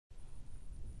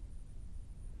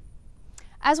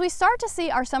As we start to see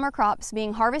our summer crops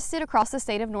being harvested across the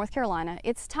state of North Carolina,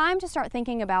 it's time to start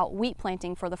thinking about wheat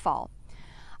planting for the fall.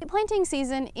 Wheat planting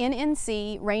season in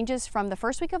NC ranges from the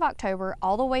first week of October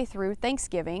all the way through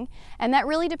Thanksgiving, and that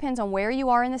really depends on where you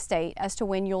are in the state as to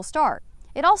when you'll start.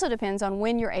 It also depends on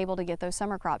when you're able to get those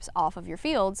summer crops off of your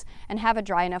fields and have a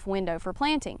dry enough window for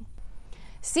planting.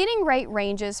 Seeding rate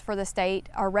ranges for the state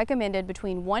are recommended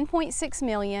between 1.6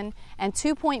 million and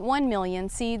 2.1 million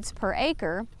seeds per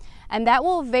acre, and that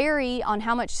will vary on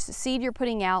how much seed you're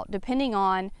putting out depending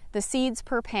on the seeds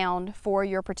per pound for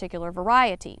your particular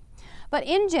variety. But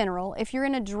in general, if you're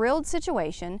in a drilled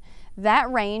situation, that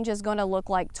range is going to look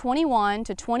like 21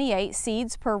 to 28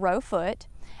 seeds per row foot,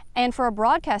 and for a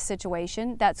broadcast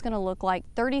situation, that's going to look like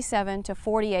 37 to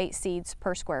 48 seeds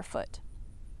per square foot.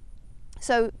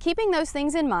 So keeping those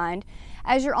things in mind,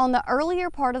 as you're on the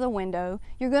earlier part of the window,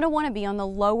 you're going to want to be on the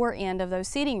lower end of those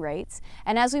seeding rates.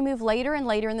 And as we move later and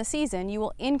later in the season, you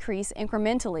will increase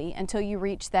incrementally until you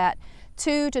reach that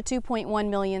 2 to 2.1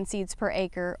 million seeds per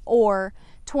acre or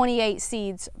 28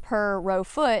 seeds per row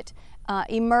foot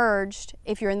emerged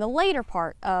if you're in the later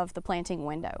part of the planting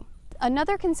window.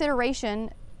 Another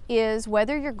consideration is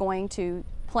whether you're going to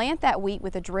plant that wheat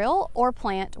with a drill or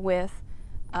plant with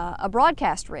a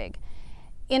broadcast rig.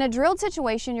 In a drilled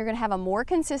situation, you're going to have a more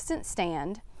consistent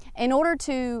stand. In order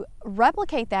to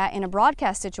replicate that in a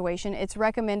broadcast situation, it's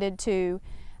recommended to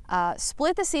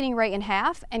split the seeding rate in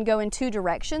half and go in two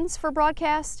directions for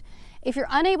broadcast. If you're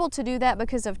unable to do that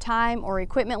because of time or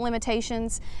equipment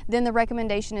limitations, then the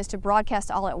recommendation is to broadcast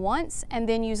all at once and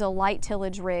then use a light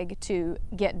tillage rig to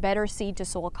get better seed to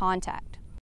soil contact.